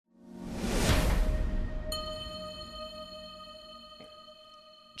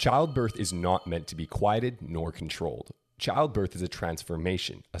Childbirth is not meant to be quieted nor controlled. Childbirth is a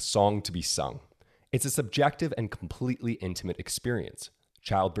transformation, a song to be sung. It's a subjective and completely intimate experience.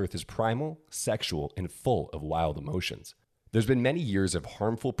 Childbirth is primal, sexual, and full of wild emotions. There's been many years of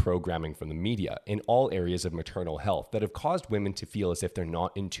harmful programming from the media in all areas of maternal health that have caused women to feel as if they're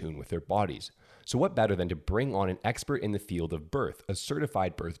not in tune with their bodies. So what better than to bring on an expert in the field of birth, a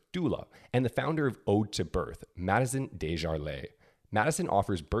certified birth doula, and the founder of Ode to Birth, Madison Desjarlais. Madison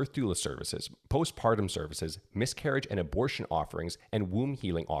offers birth doula services, postpartum services, miscarriage and abortion offerings, and womb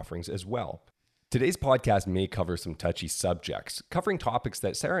healing offerings as well. Today's podcast may cover some touchy subjects, covering topics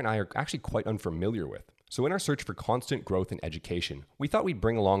that Sarah and I are actually quite unfamiliar with. So in our search for constant growth and education, we thought we'd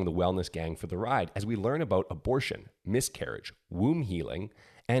bring along the wellness gang for the ride as we learn about abortion, miscarriage, womb healing,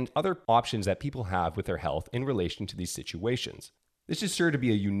 and other options that people have with their health in relation to these situations. This is sure to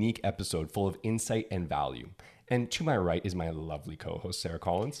be a unique episode full of insight and value. And to my right is my lovely co-host, Sarah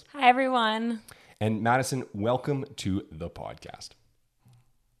Collins. Hi, everyone. And Madison, welcome to the podcast.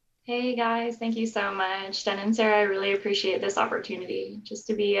 Hey guys, thank you so much. Jen and Sarah, I really appreciate this opportunity just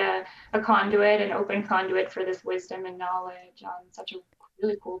to be a conduit, an open conduit for this wisdom and knowledge on such a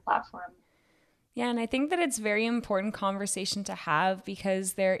really cool platform. Yeah, and I think that it's a very important conversation to have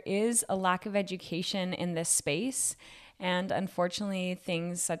because there is a lack of education in this space. And unfortunately,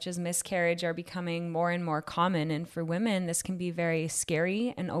 things such as miscarriage are becoming more and more common. And for women, this can be very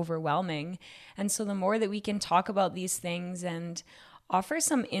scary and overwhelming. And so the more that we can talk about these things and offer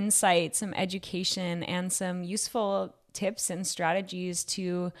some insight, some education, and some useful tips and strategies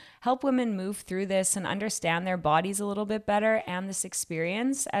to help women move through this and understand their bodies a little bit better and this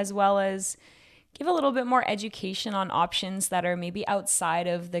experience, as well as give a little bit more education on options that are maybe outside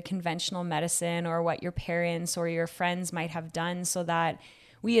of the conventional medicine or what your parents or your friends might have done, so that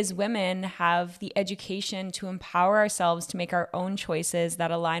we as women have the education to empower ourselves to make our own choices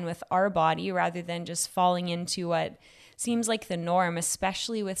that align with our body rather than just falling into what seems like the norm,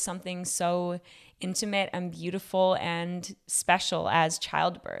 especially with something so intimate and beautiful and special as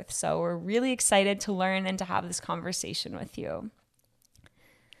childbirth. So we're really excited to learn and to have this conversation with you.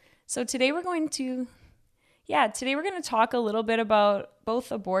 So today we're going to talk a little bit about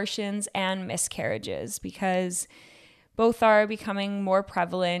both abortions and miscarriages because both are becoming more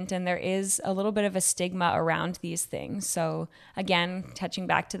prevalent and there is a little bit of a stigma around these things. So again, touching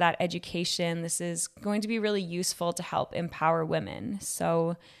back to that education, this is going to be really useful to help empower women.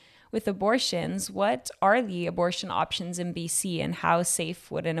 So with abortions, what are the abortion options in BC and how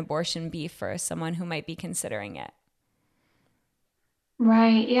safe would an abortion be for someone who might be considering it?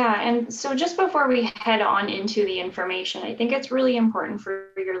 Right, yeah. And so just before we head on into the information, I think it's really important for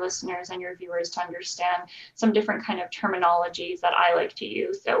your listeners and your viewers to understand some different kind of terminologies that I like to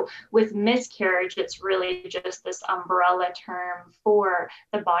use. So with miscarriage, it's really just this umbrella term for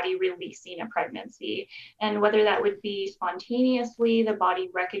the body releasing a pregnancy. And whether that would be spontaneously, the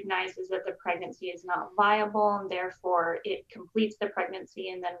body recognizes that the pregnancy is not viable and therefore it completes the pregnancy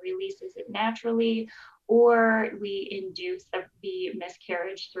and then releases it naturally, or we induce the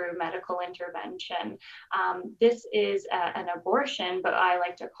miscarriage through medical intervention. This is an abortion, but I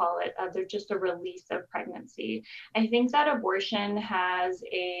like to call it they're just a release of pregnancy. I think that abortion has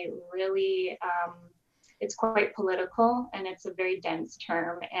a really, it's quite political and it's a very dense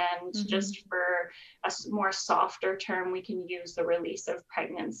term. And just for a more softer term, we can use the release of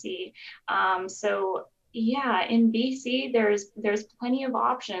pregnancy. Yeah, in BC, there's plenty of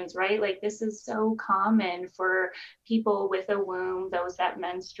options, right? Like this is so common for people with a womb, those that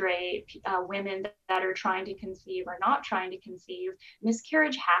menstruate, women that are trying to conceive or not trying to conceive.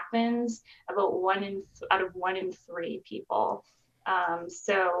 Miscarriage happens about out of one in three people.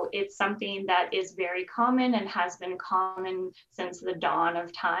 So it's something that is very common and has been common since the dawn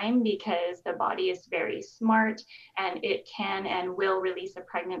of time because the body is very smart and it can and will release a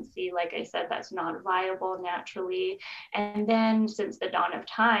pregnancy, like I said, that's not viable naturally. And then since the dawn of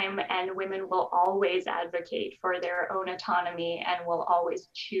time, and women will always advocate for their own autonomy and will always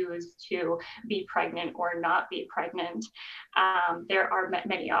choose to be pregnant or not be pregnant. There are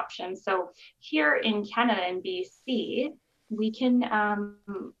many options. So here in Canada and BC, we can,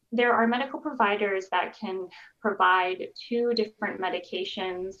 there are medical providers that can provide 2 different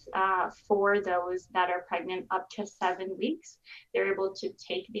medications for those that are pregnant up to 7 weeks. They're able to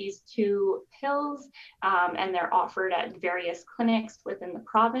take these 2 pills and they're offered at various clinics within the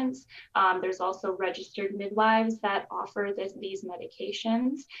province. There's also registered midwives that offer these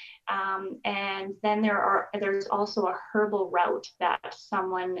medications. And then there's also a herbal route that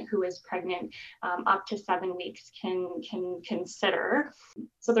someone who is pregnant up to 7 weeks can consider.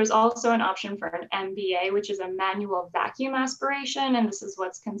 So there's also an option for an MBA, which is a manual vacuum aspiration, and this is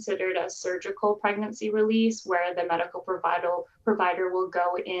what's considered a surgical pregnancy release, where the medical provider will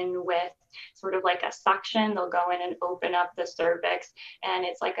go in with sort of like a suction. They'll go in and open up the cervix, and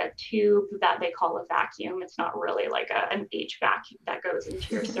it's like a tube that they call a vacuum. It's not really like an HVAC that goes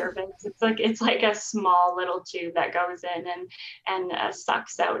into your cervix. It's like a small little tube that goes in and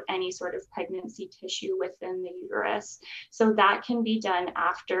sucks out any sort of pregnancy tissue within the uterus. So that can be done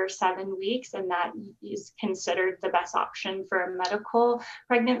after 7 weeks, and that is considered the best option for a medical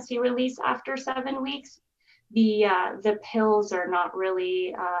pregnancy release after 7 weeks. The pills are not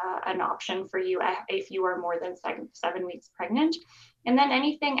really an option for you if you are more than 7 weeks pregnant. And then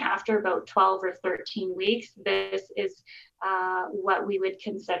anything after about 12 or 13 weeks, this is what we would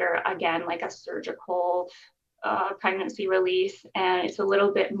consider, again, like a surgical pregnancy release, and it's a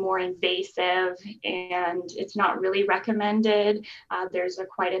little bit more invasive and it's not really recommended. There's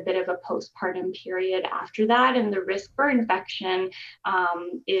quite a bit of a postpartum period after that, and the risk for infection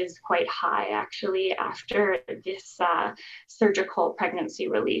is quite high actually after this surgical pregnancy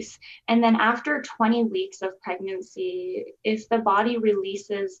release. And then after 20 weeks of pregnancy, if the body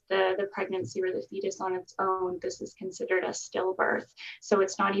releases the pregnancy or the fetus on its own, this is considered a stillbirth. So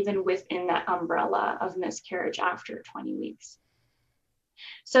it's not even within that umbrella of miscarriage after 20 weeks.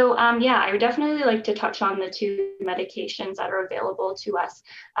 So I would definitely like to touch on the 2 medications that are available to us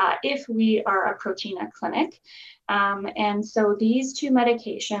if we are approaching a clinic. And so these 2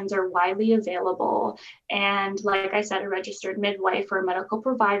 medications are widely available. And like I said, a registered midwife or a medical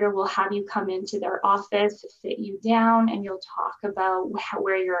provider will have you come into their office, sit you down, and you'll talk about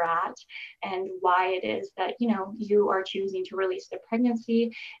where you're at and why it is that, you are choosing to release the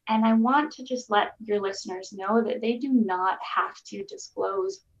pregnancy. And I want to just let your listeners know that they do not have to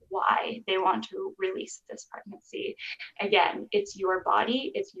disclose why they want to release this pregnancy. Again, it's your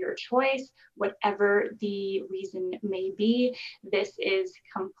body, it's your choice, whatever the reason may be. This is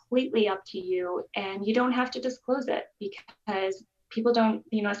completely up to you, and you don't have to disclose it because people don't,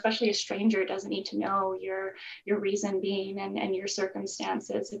 especially a stranger doesn't need to know your reason being and your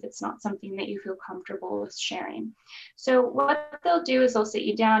circumstances if it's not something that you feel comfortable with sharing. So what they'll do is they'll sit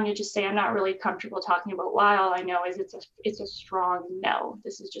you down, you just say, I'm not really comfortable talking about why. All I know is it's a strong no.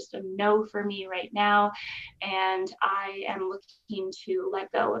 This is just a no for me right now, and I am looking to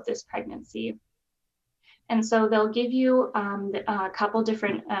let go of this pregnancy. And so they'll give you a couple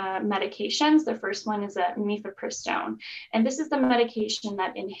different medications. The first one is a mifepristone. And this is the medication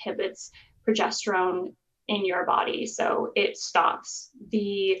that inhibits progesterone in your body. So it stops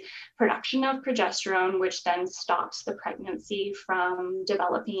the production of progesterone, which then stops the pregnancy from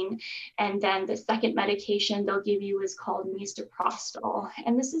developing. And then the second medication they'll give you is called misoprostol.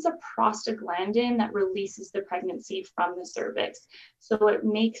 And this is a prostaglandin that releases the pregnancy from the cervix. So it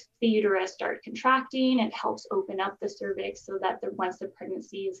makes the uterus start contracting. It helps open up the cervix so that once the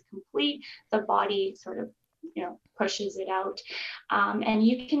pregnancy is complete, the body sort of pushes it out. And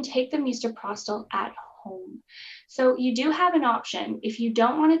you can take the misoprostol at home. So you do have an option. If you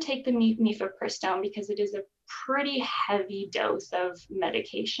don't want to take the mifepristone because it is a pretty heavy dose of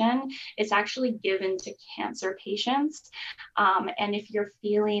medication, it's actually given to cancer patients. And if you're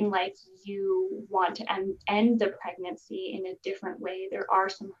feeling like you want to end the pregnancy in a different way, there are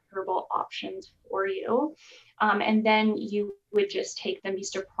some herbal options for you. And then you would just take the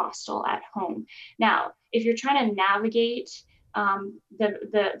misoprostol at home. Now, if you're trying to navigate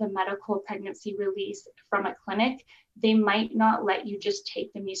the medical pregnancy release from a clinic, they might not let you just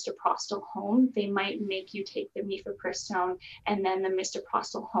take the misoprostol home. They might make you take the mifepristone and then the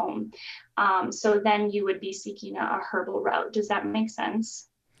misoprostol home. So then you would be seeking a herbal route. Does that make sense?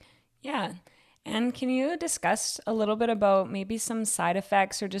 Yeah. And can you discuss a little bit about maybe some side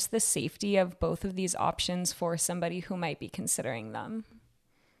effects or just the safety of both of these options for somebody who might be considering them?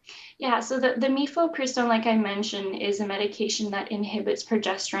 Yeah, so the mifepristone, like I mentioned, is a medication that inhibits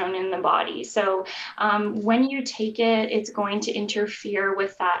progesterone in the body. So when you take it, it's going to interfere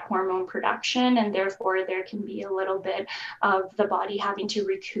with that hormone production, and therefore there can be a little bit of the body having to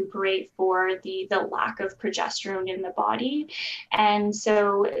recuperate for the lack of progesterone in the body. And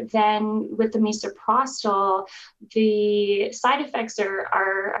so then with the misoprostol, the side effects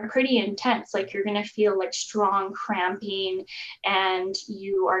are pretty intense. Like you're going to feel like strong cramping, and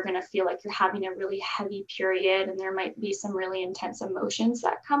you are are going to feel like you're having a really heavy period, and there might be some really intense emotions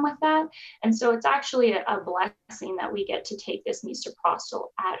that come with that. And so it's actually a blessing that we get to take this misoprostol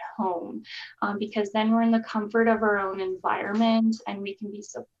at home, because then we're in the comfort of our own environment, and we can be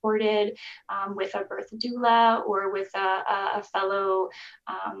supported with a birth doula or with a fellow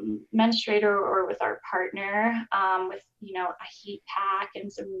menstruator, or with our partner, with, you know, a heat pack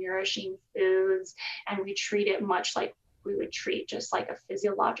and some nourishing foods. And we treat it much like we would treat just like a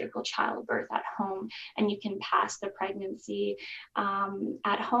physiological childbirth at home. And you can pass the pregnancy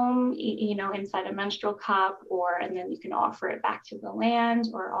at home, you know, inside a menstrual cup, and then you can offer it back to the land,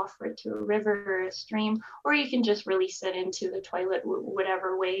 or offer it to a river or a stream, or you can just release it into the toilet,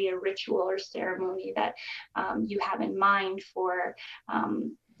 whatever way, a ritual or ceremony that you have in mind for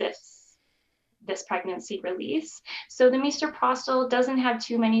this pregnancy release. So the misoprostol doesn't have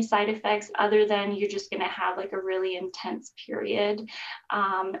too many side effects, other than you're just going to have like a really intense period.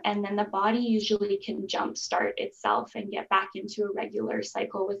 And then the body usually can jumpstart itself and get back into a regular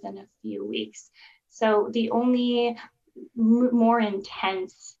cycle within a few weeks. So the only more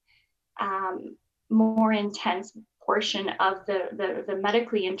intense portion of the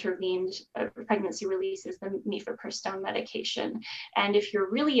medically intervened pregnancy release is the mifepristone medication. And if you're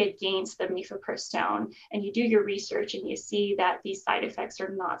really against the mifepristone, and you do your research and you see that these side effects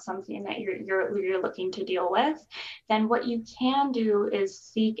are not something that you're looking to deal with, then what you can do is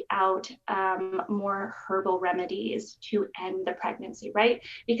seek out more herbal remedies to end the pregnancy, right?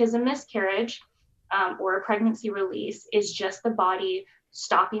 Because a miscarriage or a pregnancy release is just the body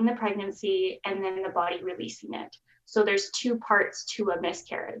stopping the pregnancy and then the body releasing it. So there's two parts to a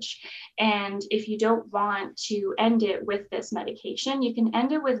miscarriage. And if you don't want to end it with this medication, you can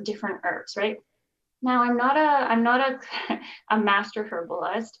end it with different herbs, right? Now, I'm not a master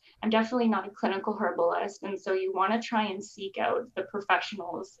herbalist. I'm definitely not a clinical herbalist. And so you want to try and seek out the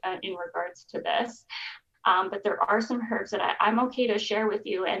professionals in regards to this. But there are some herbs that I'm okay to share with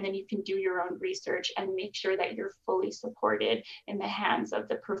you, and then you can do your own research and make sure that you're fully supported in the hands of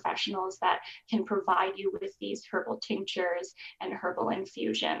the professionals that can provide you with these herbal tinctures and herbal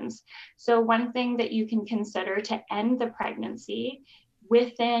infusions. So one thing that you can consider to end the pregnancy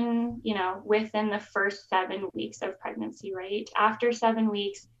within the first 7 weeks of pregnancy, right? After 7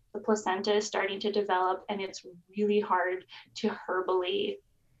 weeks, the placenta is starting to develop, and it's really hard to herbally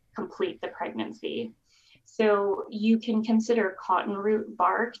complete the pregnancy. So you can consider cotton root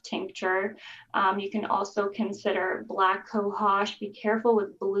bark tincture. You can also consider black cohosh. Be careful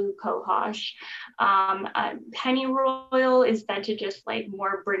with blue cohosh. Pennyroyal is said to just like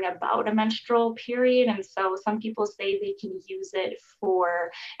more bring about a menstrual period. And so some people say they can use it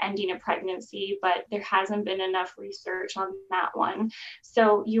for ending a pregnancy, but there hasn't been enough research on that one.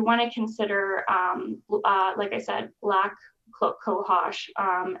 So you want to consider, like I said, black cohosh,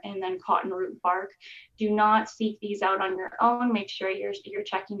 and then cotton root bark. Do not seek these out on your own. Make sure you're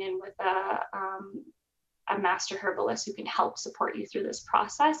checking in with a master herbalist who can help support you through this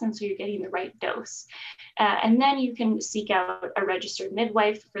process, and so you're getting the right dose. And then you can seek out a registered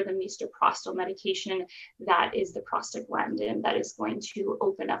midwife for the misoprostol medication. That is the prostaglandin that is going to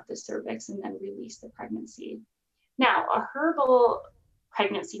open up the cervix and then release the pregnancy. Now, a herbal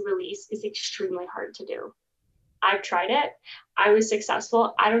pregnancy release is extremely hard to do. I've tried it. I was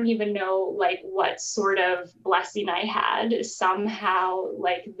successful. I don't even know like what sort of blessing I had. Somehow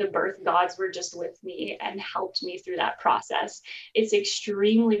like the birth gods were just with me and helped me through that process. It's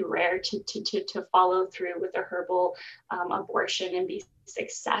extremely rare to follow through with a herbal abortion and be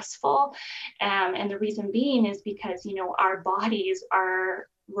successful. And the reason being is because, you know, our bodies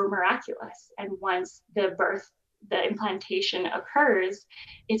were miraculous. And once the implantation occurs,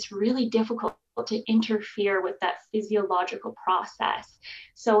 it's really difficult to interfere with that physiological process.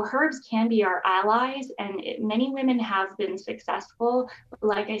 So herbs can be our allies, and many women have been successful.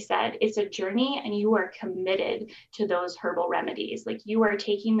 Like I said, it's a journey, and you are committed to those herbal remedies. Like you are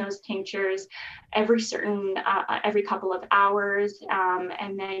taking those tinctures every couple of hours,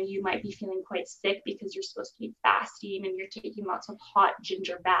 and then you might be feeling quite sick because you're supposed to be fasting, and you're taking lots of hot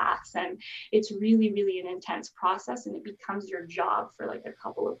ginger baths, and it's really, really an intense process, and it becomes your job for like a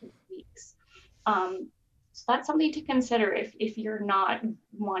couple of weeks. So that's something to consider if you're not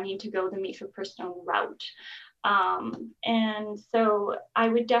wanting to go the mifepristone route. And so I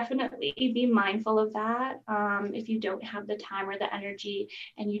would definitely be mindful of that. If you don't have the time or the energy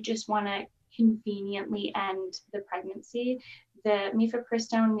and you just want to conveniently end the pregnancy, the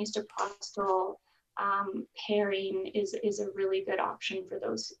mifepristone misoprostol pairing is a really good option for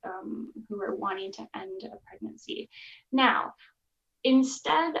those who are wanting to end a pregnancy. Now,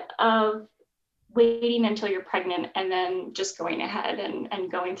 instead of waiting until you're pregnant and then just going ahead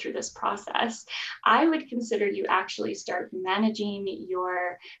and going through this process. I would consider you actually start managing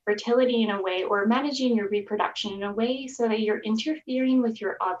your fertility in a way, or managing your reproduction in a way so that you're interfering with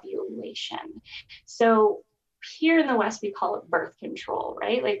your ovulation. So here in the West, we call it birth control,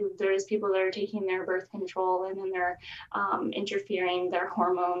 right? Like there's people that are taking their birth control and then they're interfering their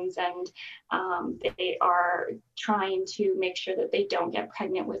hormones, and they are trying to make sure that they don't get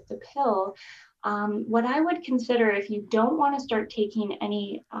pregnant with the pill. What I would consider, if you don't want to start taking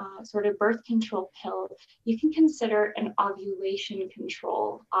any sort of birth control pill, you can consider an ovulation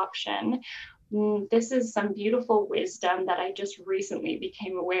control option. This is some beautiful wisdom that I just recently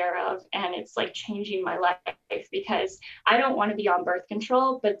became aware of, and it's like changing my life, because I don't want to be on birth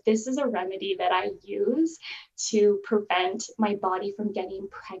control, but this is a remedy that I use to prevent my body from getting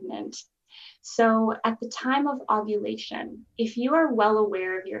pregnant. So at the time of ovulation, if you are well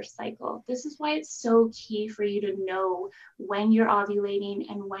aware of your cycle, this is why it's so key for you to know when you're ovulating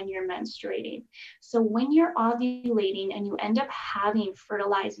and when you're menstruating. So when you're ovulating and you end up having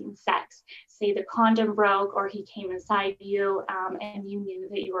fertilizing sex, say the condom broke or he came inside you and you knew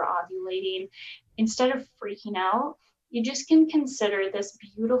that you were ovulating, instead of freaking out, you just can consider this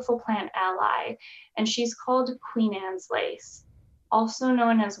beautiful plant ally, and she's called Queen Anne's lace, also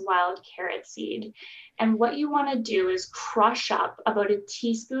known as wild carrot seed. And what you want to do is crush up about a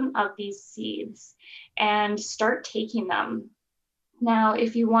teaspoon of these seeds and start taking them. Now,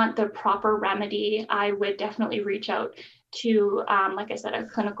 if you want the proper remedy, I would definitely reach out to, like I said, a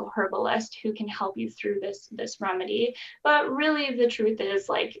clinical herbalist who can help you through this remedy. But really, the truth is,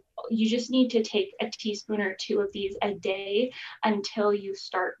 like, you just need to take a teaspoon or two of these a day until you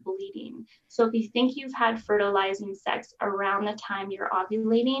start bleeding. So if you think you've had fertilizing sex around the time you're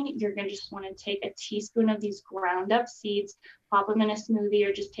ovulating, you're going to just want to take a teaspoon of these ground up seeds, pop them in a smoothie,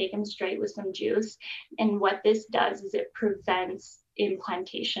 or just take them straight with some juice. And what this does is it prevents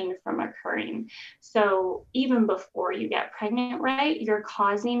implantation from occurring. So even before you get pregnant, right, you're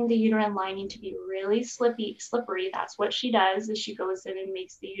causing the uterine lining to be really slippery. That's what she does, is she goes in and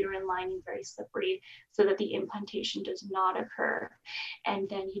makes the uterine lining very slippery so that the implantation does not occur. And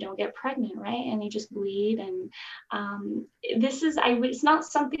then you don't get pregnant, right? And you just bleed. And it's not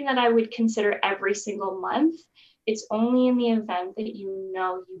something that I would consider every single month. It's only in the event that you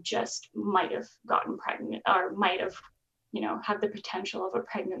know you just might have gotten pregnant, or might have have the potential of a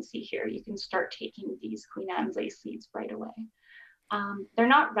pregnancy here. You can start taking these Queen Anne's lace seeds right away. They're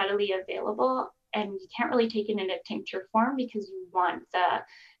not readily available, and you can't really take it in a tincture form because you want the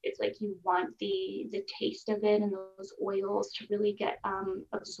taste of it and those oils to really get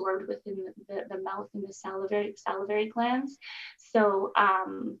absorbed within the mouth and the salivary glands. So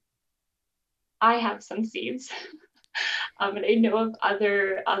I have some seeds. And I know of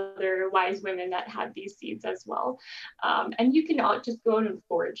other wise women that have these seeds as well. And you can all just go out and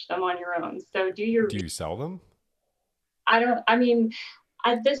forage them on your own. So do you sell them? I mean,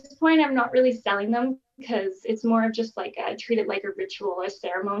 at this point, I'm not really selling them, because it's more of just like treat it like a ritual, a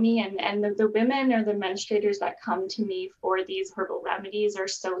ceremony. And the women or the menstruators that come to me for these herbal remedies are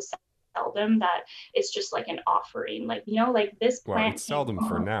so seldom that it's just like an offering, like this plant. Well, it's seldom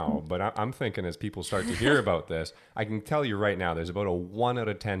for now, but I'm thinking as people start to hear about this, I can tell you right now, there's about a 1 out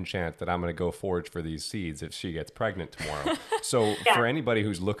of 10 chance that I'm going to go forage for these seeds if she gets pregnant tomorrow. So yeah. For anybody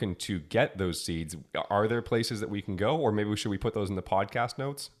who's looking to get those seeds, are there places that we can go, or maybe should we put those in the podcast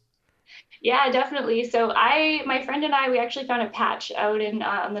notes? Yeah, definitely. So my friend and I, we actually found a patch out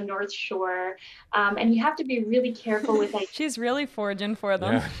on the North Shore, and you have to be really careful with like. She's really foraging for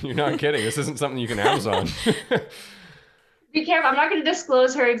them. Yeah, you're not kidding. This isn't something you can Amazon. Be careful. I'm not going to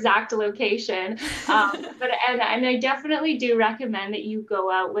disclose her exact location, but I definitely do recommend that you go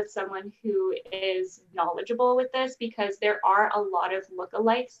out with someone who is knowledgeable with this, because there are a lot of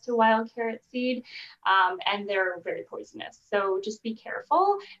lookalikes to wild carrot seed, and they're very poisonous. So just be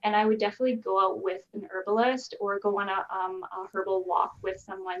careful. And I would definitely go out with an herbalist, or go on a herbal walk with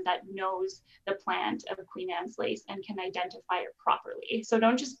someone that knows the plant of Queen Anne's lace and can identify it properly. So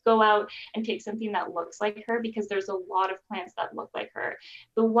don't just go out and take something that looks like her, because there's a lot of plants that look like her.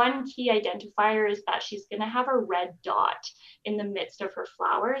 The one key identifier is that she's going to have a red dot in the midst of her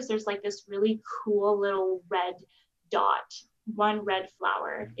flowers. There's like this really cool little red dot one red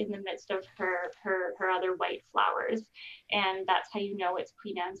flower in the midst of her other white flowers. And that's how you know it's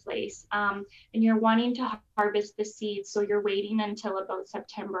Queen Anne's lace. And you're wanting to harvest the seeds. So you're waiting until about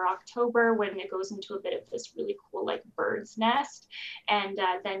September, October, when it goes into a bit of this really cool like bird's nest. And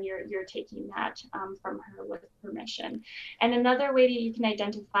then you're taking that from her with permission. And another way that you can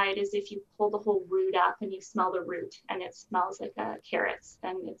identify it is if you pull the whole root up and you smell the root and it smells like carrots,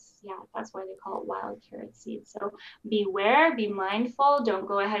 then it's, yeah, that's why they call it wild carrot seed. So beware, be mindful. Don't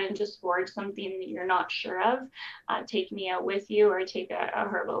go ahead and just forage something that you're not sure of. Take me out with you, or take a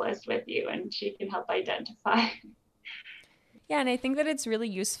herbalist with you, and she can help identify. Yeah, and I think that it's really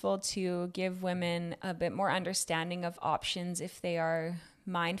useful to give women a bit more understanding of options if they are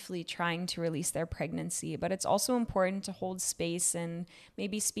mindfully trying to release their pregnancy. But it's also important to hold space and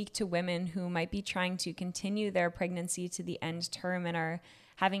maybe speak to women who might be trying to continue their pregnancy to the end term and are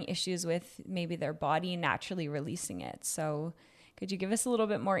having issues with maybe their body naturally releasing it. So could you give us a little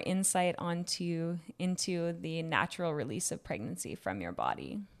bit more insight into the natural release of pregnancy from your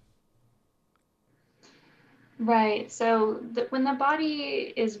body? Right. So when the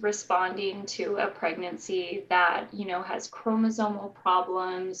body is responding to a pregnancy that, has chromosomal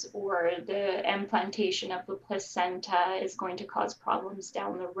problems, or the implantation of the placenta is going to cause problems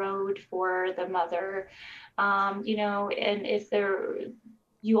down the road for the mother, and if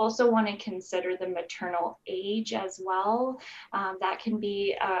you also want to consider the maternal age as well. That can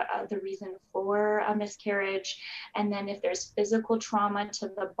be the reason for a miscarriage. And then if there's physical trauma to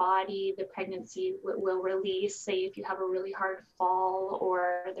the body, the pregnancy will release. Say if you have a really hard fall,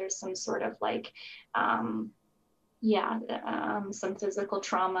 or there's some sort of like, some physical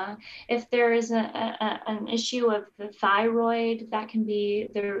trauma. If there is an issue of the thyroid, that can be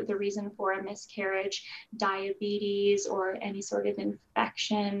the reason for a miscarriage, diabetes, or any sort of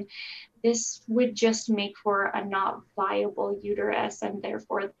infection. This would just make for a not viable uterus, and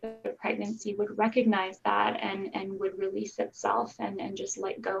therefore the pregnancy would recognize that and would release itself and just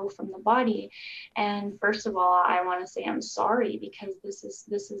let go from the body. And first of all, I want to say I'm sorry, because this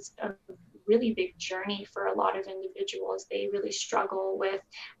is a really big journey for a lot of individuals. They really struggle with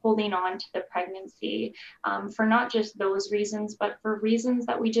holding on to the pregnancy for not just those reasons, but for reasons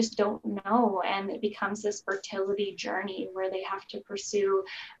that we just don't know. And it becomes this fertility journey where they have to pursue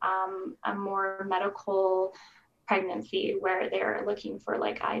a more medical pregnancy, where they're looking for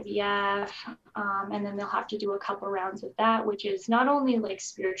like IVF, and then they'll have to do a couple rounds of that, which is not only like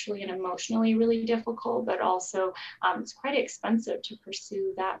spiritually and emotionally really difficult, but also it's quite expensive to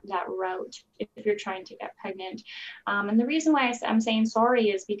pursue that route if you're trying to get pregnant. And the reason why I'm saying sorry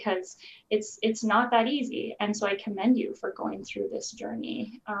is because it's not that easy, and so I commend you for going through this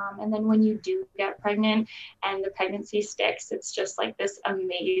journey. And then when you do get pregnant and the pregnancy sticks, it's just like this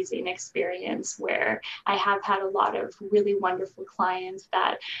amazing experience where I have had a lot of really wonderful clients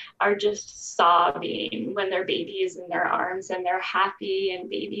that are just sobbing when their baby is in their arms and they're happy, and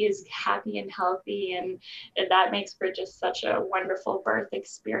baby is happy and healthy, and that makes for just such a wonderful birth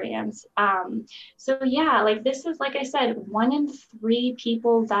experience. So yeah, like this is, like I said, 1 in 3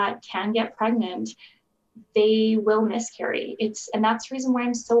 people that can get pregnant, they will miscarry. And that's the reason why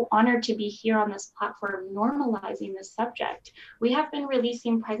I'm so honored to be here on this platform, normalizing this subject. We have been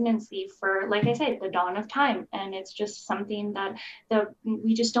releasing pregnancy for, like I said, the dawn of time. And it's just something that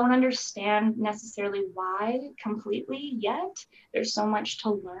we just don't understand necessarily why completely yet. There's so much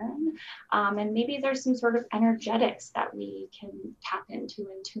to learn. And maybe there's some sort of energetics that we can tap into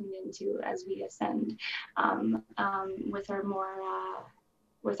and tune into as we ascend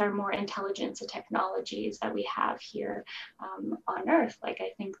with our more intelligence and technologies that we have here on Earth. Like, I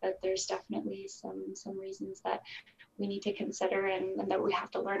think that there's definitely some reasons that we need to consider and that we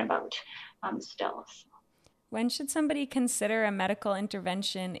have to learn about still. When should somebody consider a medical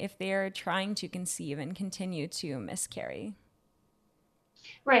intervention if they are trying to conceive and continue to miscarry?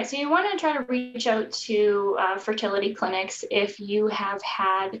 Right. So you want to try to reach out to fertility clinics if you have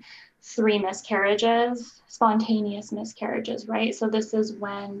had 3 miscarriages, spontaneous miscarriages, right? So this is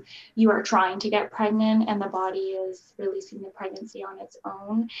when you are trying to get pregnant and the body is releasing the pregnancy on its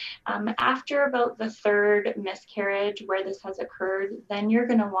own. After about the 3rd miscarriage where this has occurred, then you're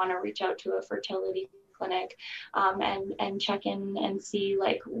going to want to reach out to a fertility clinic and check in and see,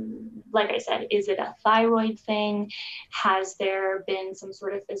 like I said, is it a thyroid thing? Has there been some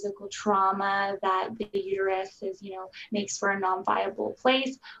sort of physical trauma that the uterus is, makes for a non-viable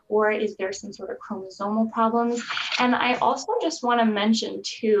place? Or is there some sort of chromosomal problems? And I also just want to mention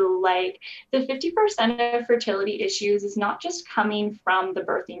too, like the 50% of fertility issues is not just coming from the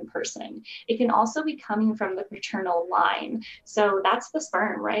birthing person. It can also be coming from the paternal line. So that's the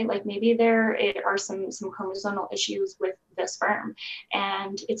sperm, right? Like maybe there are some some chromosomal issues with the sperm.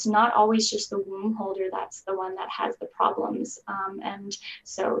 And it's not always just the womb holder that's the one that has the problems. And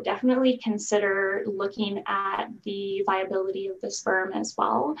so definitely consider looking at the viability of the sperm as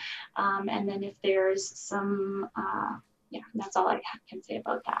well. And then if there's some, that's all I can say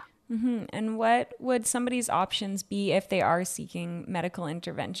about that. Mm-hmm. And what would somebody's options be if they are seeking medical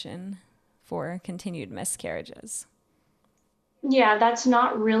intervention for continued miscarriages? Yeah, that's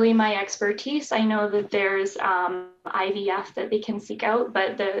not really my expertise. I know that there's IVF that they can seek out,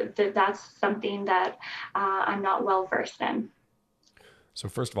 but that's something that I'm not well versed in. So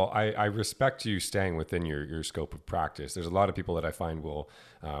first of all, I respect you staying within your scope of practice. There's a lot of people that I find will,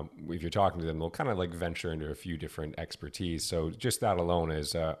 if you're talking to them, they'll kind of like venture into a few different expertise. So just that alone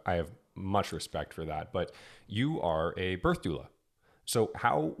is, I have much respect for that. But you are a birth doula. So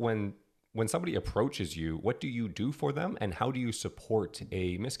when somebody approaches you, what do you do for them, and how do you support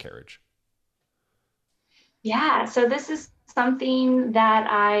a Yeah, so this is something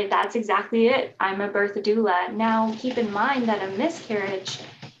that's exactly it. I'm a birth doula. Now, keep in mind that a miscarriage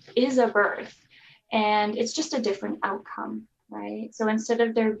is a birth, and it's just a different outcome, right? So instead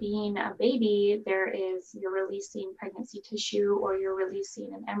of there being a baby, you're releasing pregnancy tissue, or you're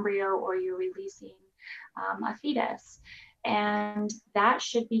releasing an embryo, or you're releasing a fetus. And that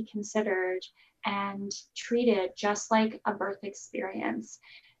should be considered and treated just like a birth experience.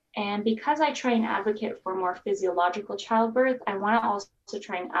 And because I try and advocate for more physiological childbirth, I want to also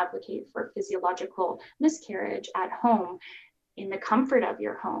try and advocate for physiological miscarriage at home, in the comfort of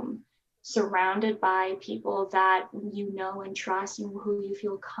your home, surrounded by people that you know and trust and who you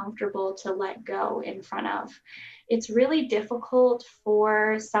feel comfortable to let go in front of. It's really difficult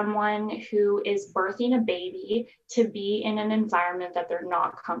for someone who is birthing a baby to be in an environment that they're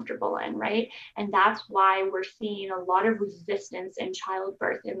not comfortable in, right? And that's why we're seeing a lot of resistance in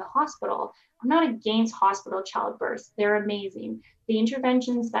childbirth in the hospital. I'm not against hospital childbirths. They're amazing. The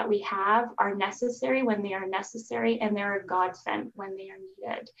interventions that we have are necessary when they are necessary, and they're a godsend when they are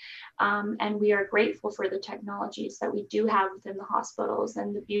needed. And we are grateful for the technologies that we do have within the hospitals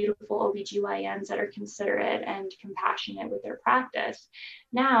and the beautiful OBGYNs that are considerate and compassionate with their practice.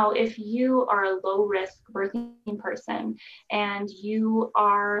 Now, if you are a low risk birthing person and you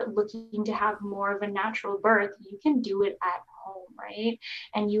are looking to have more of a natural birth, you can do it at home, right?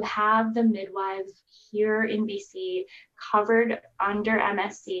 And you have the midwives here in BC covered under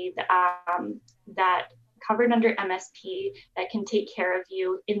MSC that covered under MSP that can take care of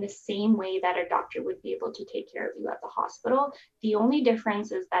you in the same way that a doctor would be able to take care of you at the hospital. The only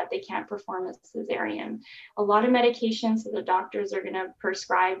difference is that they can't perform a cesarean. A lot of medications that the doctors are going to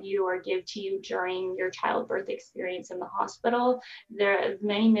prescribe you or give to you during your childbirth experience in the hospital,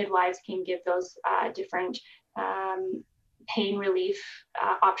 many midwives can give those different pain relief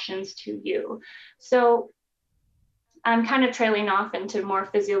options to you. So I'm kind of trailing off into more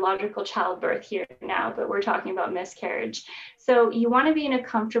physiological childbirth here now, but we're talking about miscarriage. So you want to be in a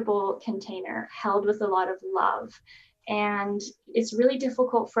comfortable container held with a lot of love. And it's really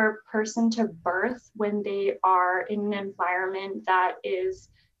difficult for a person to birth when they are in an environment that is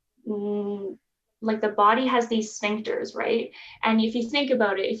like the body has these sphincters, right? And if you think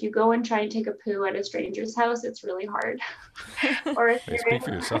about it, if you go and try and take a poo at a stranger's house, it's really hard. Or if hey, speak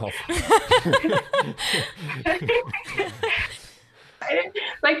for yourself.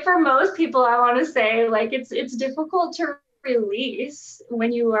 Like for most people, I want to say, like it's difficult to release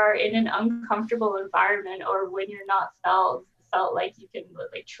when you are in an uncomfortable environment, or when you're not felt like you can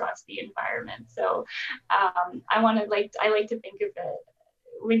like trust the environment. So I like to think of it,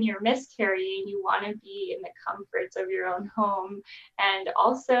 when you're miscarrying, you want to be in the comforts of your own home. And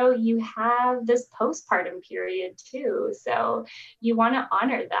also you have this postpartum period too. So you want to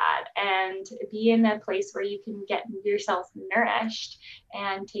honor that and be in a place where you can get yourself nourished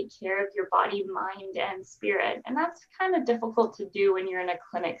and take care of your body, mind, and spirit. And that's kind of difficult to do when you're in a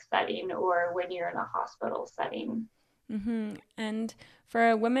clinic setting or when you're in a hospital setting. Mm-hmm. And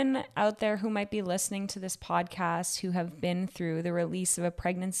for women out there who might be listening to this podcast who have been through the release of a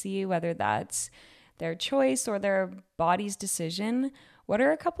pregnancy, whether that's their choice or their body's decision, what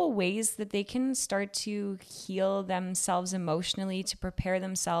are a couple ways that they can start to heal themselves emotionally to prepare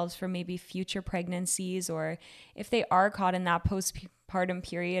themselves for maybe future pregnancies, or if they are caught in that postpartum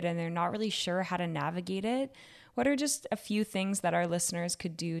period and they're not really sure how to navigate it? What are just a few things that our listeners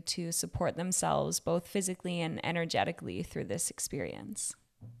could do to support themselves both physically and energetically through this experience?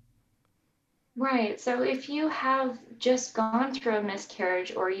 Right. So if you have just gone through a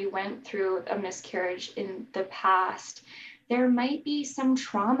miscarriage, or you went through a miscarriage in the past, there might be some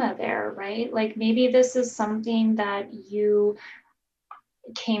trauma there, right? Like maybe this is something that you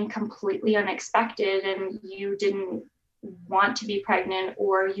came completely unexpected and you didn't want to be pregnant,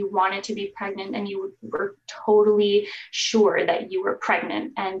 or you wanted to be pregnant and you were totally sure that you were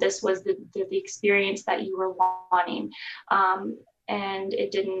pregnant and this was the experience that you were wanting, and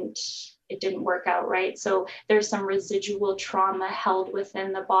it didn't work out, right? So there's some residual trauma held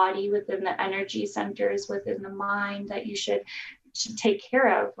within the body, within the energy centers, within the mind that you should take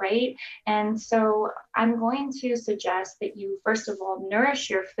care of, right? And so I'm going to suggest that you, first of all, nourish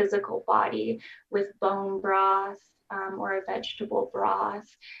your physical body with bone broth, or a vegetable broth,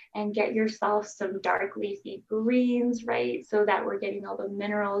 and get yourself some dark leafy greens, right? So that we're getting all the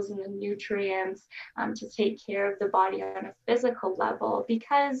minerals and the nutrients to take care of the body on a physical level.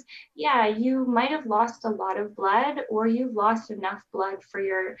 Because yeah, you might have lost a lot of blood, or you've lost enough blood for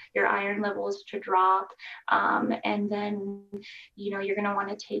your iron levels to drop. And then, you know, you're going to want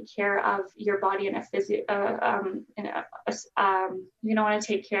to take care of your body in a you're going to want to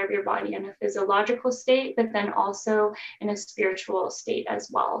take care of your body in a physiological state, but then also in a spiritual state as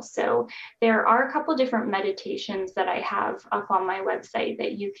well. So there are a couple different meditations that I have up on my website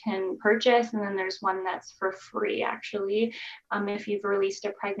that you can purchase. And then there's one that's for free, actually. If you've released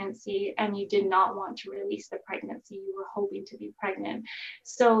a pregnancy and you did not want to release the pregnancy, you were hoping to be pregnant.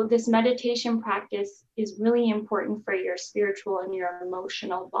 So this meditation practice is really important for your spiritual and your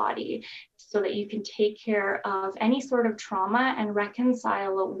emotional body, so that you can take care of any sort of trauma and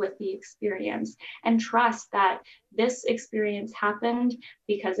reconcile with the experience, and trust that this experience happened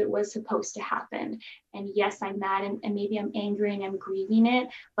because it was supposed to happen. And yes, I'm mad and maybe I'm angry and I'm grieving it,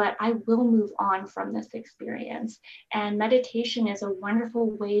 but I will move on from this experience. And meditation is a wonderful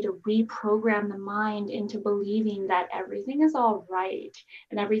way to reprogram the mind into believing that everything is all right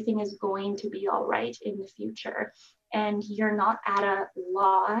and everything is going to be all right in the future. And you're not at a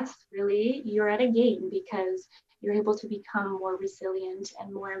loss, really, you're at a gain, because you're able to become more resilient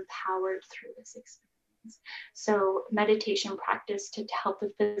and more empowered through this experience. So meditation practice to help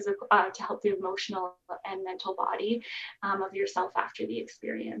the physical, to help the emotional and mental body of yourself after the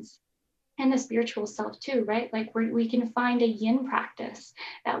experience. And the spiritual self too, right? Like we can find a yin practice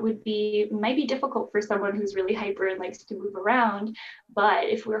that might be difficult for someone who's really hyper and likes to move around. But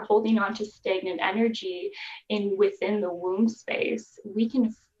if we're holding on to stagnant energy within the womb space, we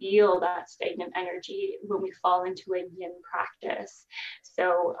can feel that stagnant energy when we fall into a yin practice.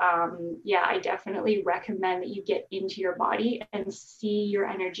 So yeah, I definitely recommend that you get into your body and see your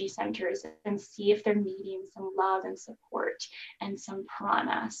energy centers and see if they're needing some love and support and some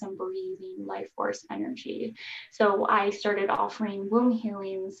prana, some breathing life force energy. So I started offering womb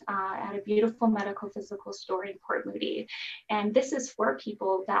healings at a beautiful medical physical store in Port Moody. And this is for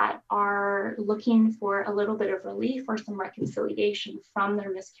people that are looking for a little bit of relief or some reconciliation from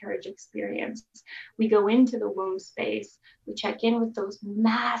their miscarriage experience. We go into the womb space, we check in with those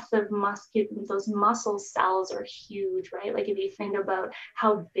massive those muscle cells are huge, right? Like if you think about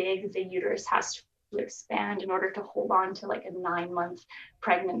how big the uterus has to expand in order to hold on to like a 9-month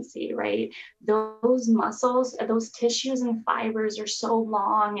pregnancy, right? Those muscles, those tissues and fibers are so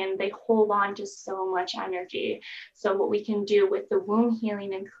long and they hold on to so much energy. So what we can do with the womb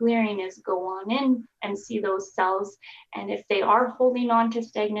healing and clearing is go on in and see those cells. And if they are holding on to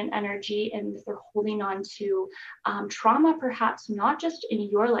stagnant energy, and if they're holding on to trauma, perhaps not just in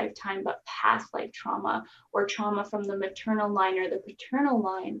your lifetime, but past life trauma or trauma from the maternal line or the paternal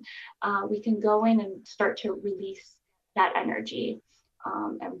line, we can go in and start to release that energy.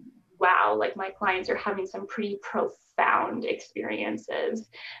 And wow, like my clients are having some pretty profound experiences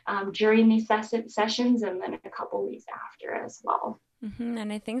during these sessions, and then a couple weeks after as well. Mm-hmm.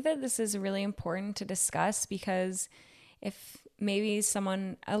 And I think that this is really important to discuss, because if maybe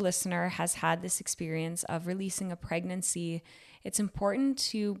a listener has had this experience of releasing a pregnancy, it's important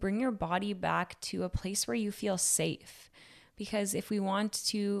to bring your body back to a place where you feel safe. Because if we want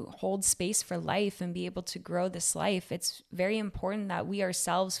to hold space for life and be able to grow this life, it's very important that we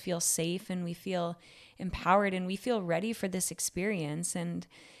ourselves feel safe and we feel empowered and we feel ready for this experience. And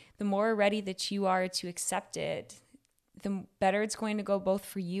the more ready that you are to accept it, the better it's going to go both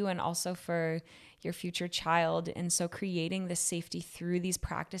for you and also for your future child. And so creating this safety through these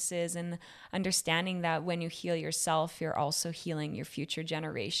practices and understanding that when you heal yourself, you're also healing your future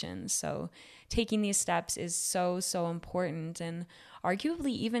generations. So taking these steps is so, so important. And arguably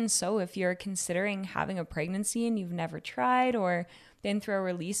even so, if you're considering having a pregnancy and you've never tried or been through a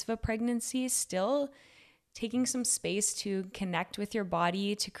release of a pregnancy, still taking some space to connect with your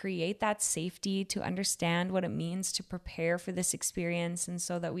body, to create that safety, to understand what it means to prepare for this experience, and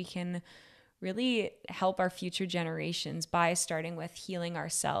so that we can really help our future generations by starting with healing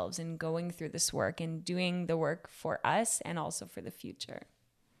ourselves and going through this work and doing the work for us and also for the future.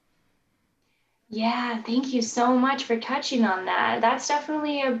 Yeah, thank you so much for touching on that. That's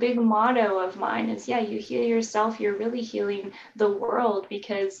definitely a big motto of mine is, yeah, you heal yourself, you're really healing the world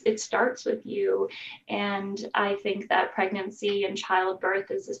because it starts with you. And I think that pregnancy and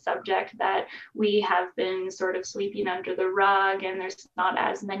childbirth is a subject that we have been sort of sweeping under the rug, and there's not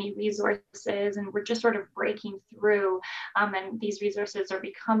as many resources, and we're just sort of breaking through. And these resources are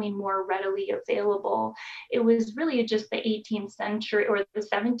becoming more readily available. It was really just the 18th century or the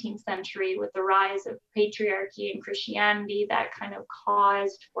 17th century with the rise of patriarchy and Christianity that kind of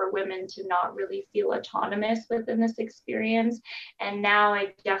caused for women to not really feel autonomous within this experience. And now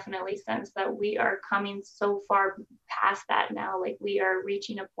I definitely sense that we are coming so far past that now. Like we are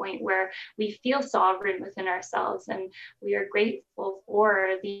reaching a point where we feel sovereign within ourselves, and we are grateful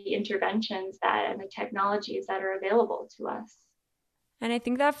for the interventions that and the technologies that are available to us. And I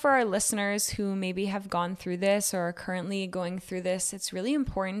think that for our listeners who maybe have gone through this or are currently going through this, it's really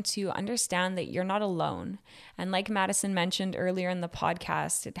important to understand that you're not alone. And like Madison mentioned earlier in the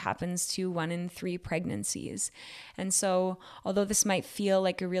podcast, it happens to 1 in 3 pregnancies. And so, although this might feel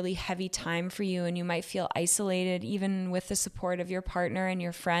like a really heavy time for you and you might feel isolated, even with the support of your partner and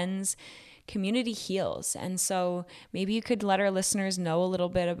your friends, community heals. And so maybe you could let our listeners know a little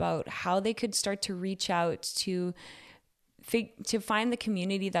bit about how they could start to reach out to find the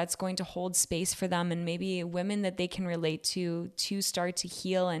community that's going to hold space for them, and maybe women that they can relate to start to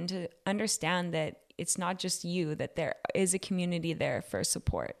heal and to understand that it's not just you, that there is a community there for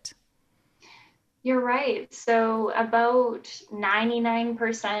support. You're right. So about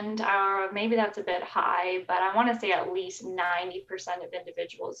 99%, or maybe that's a bit high, but I want to say at least 90% of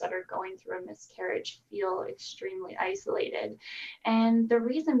individuals that are going through a miscarriage feel extremely isolated. And the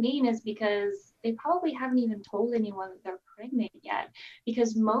reason being is because they probably haven't even told anyone that they're pregnant yet,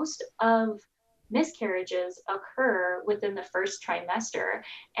 because most of miscarriages occur within the first trimester.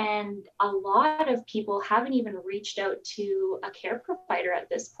 And a lot of people haven't even reached out to a care provider at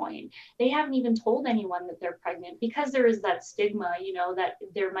this point. They haven't even told anyone that they're pregnant because there is that stigma, that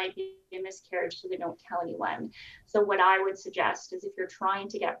there might be a miscarriage, so they don't tell anyone. So, what I would suggest is if you're trying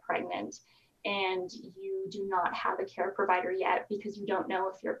to get pregnant and you do not have a care provider yet because you don't know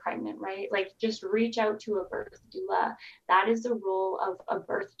if you're pregnant, right? Like just reach out to a birth doula. That is the role of a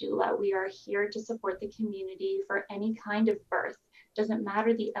birth doula. We are here to support the community for any kind of birth. Doesn't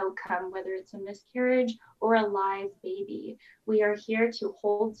matter the outcome, whether it's a miscarriage or a live baby. We are here to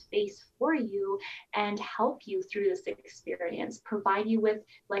hold space for you and help you through this experience, provide you with,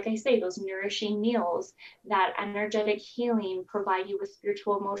 like I say, those nourishing meals, that energetic healing, provide you with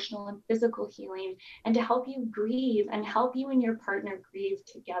spiritual, emotional, and physical healing, and to help you grieve and help you and your partner grieve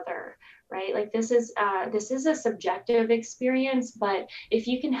together, right? Like this is a subjective experience, but if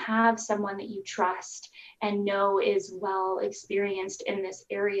you can have someone that you trust and know is well experienced in this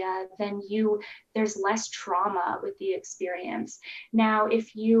area, then there's less trauma with the experience. Now,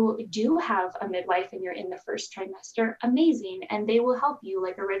 if you do have a midwife and you're in the first trimester, amazing, and they will help you.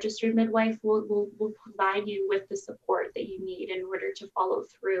 Like a registered midwife will provide you with the support that you need in order to follow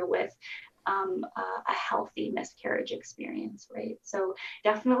through with a healthy miscarriage experience, right? So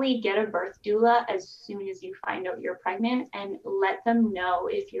definitely get a birth doula as soon as you find out you're pregnant, and let them know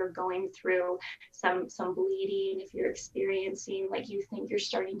if you're going through some bleeding, if you're experiencing like you think you're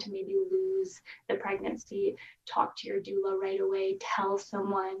starting to maybe lose the pregnancy. Talk to your doula right away. Tell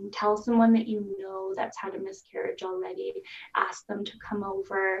someone that you know that's had a miscarriage already. Ask them to come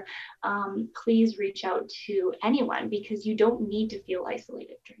over. Please reach out to anyone because you don't need to feel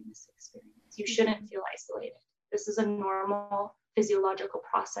isolated during this experience. You shouldn't feel isolated. This is a normal physiological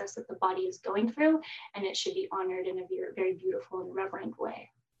process that the body is going through, and it should be honored in a very, very beautiful and reverent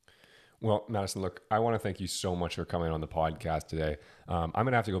way. Well, Madison, look, I want to thank you so much for coming on the podcast today. I'm going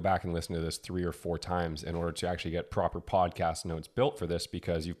to have to go back and listen to this 3 or 4 times in order to actually get proper podcast notes built for this,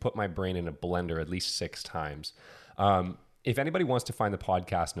 because you've put my brain in a blender at least 6 times. If anybody wants to find the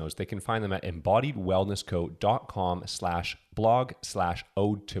podcast notes, they can find them at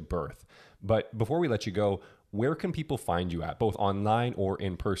embodiedwellnessco.com/blog/ode to birth. But before we let you go, where can people find you at, both online or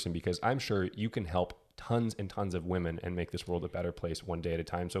in person? Because I'm sure you can help tons and tons of women and make this world a better place one day at a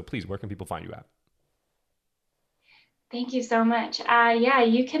time. So please, where can people find you at? Thank you so much. Yeah,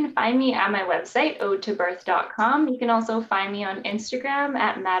 you can find me at my website, odetobirth.com. You can also find me on Instagram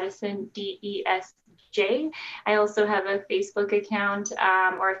at MadisonDESG. J. I also have a Facebook account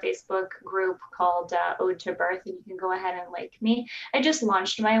or a Facebook group called Ode to Birth, and you can go ahead and like me. I just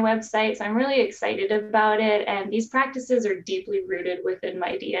launched my website, so I'm really excited about it. And these practices are deeply rooted within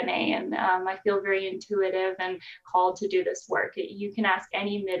my DNA, and I feel very intuitive and called to do this work. You can ask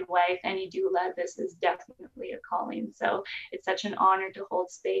any midwife, any doula, this is definitely a calling. So it's such an honor to hold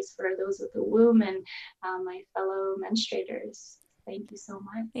space for those with the womb and my fellow menstruators. Thank you so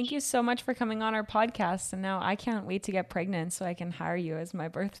much. Thank you so much for coming on our podcast. And now I can't wait to get pregnant so I can hire you as my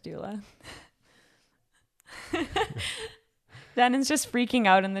birth doula. Dannon's just freaking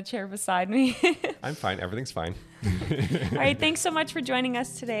out in the chair beside me. I'm fine. Everything's fine. All right. Thanks so much for joining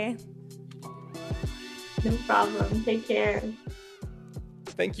us today. No problem. Take care.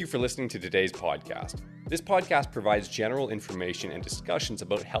 Thank you for listening to today's podcast. This podcast provides general information and discussions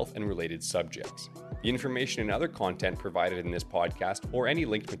about health and related subjects. The information and other content provided in this podcast or any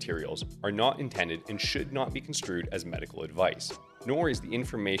linked materials are not intended and should not be construed as medical advice, nor is the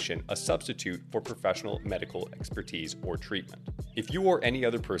information a substitute for professional medical expertise or treatment. If you or any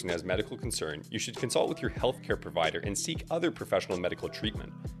other person has medical concern, you should consult with your healthcare provider and seek other professional medical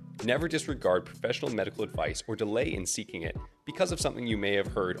treatment. Never disregard professional medical advice or delay in seeking it because of something you may have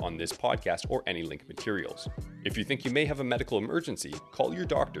heard on this podcast or any linked materials. If you think you may have a medical emergency, call your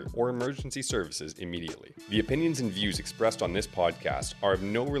doctor or emergency services immediately. The opinions and views expressed on this podcast are of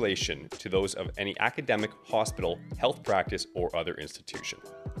no relation to those of any academic, hospital, health practice, or other institution.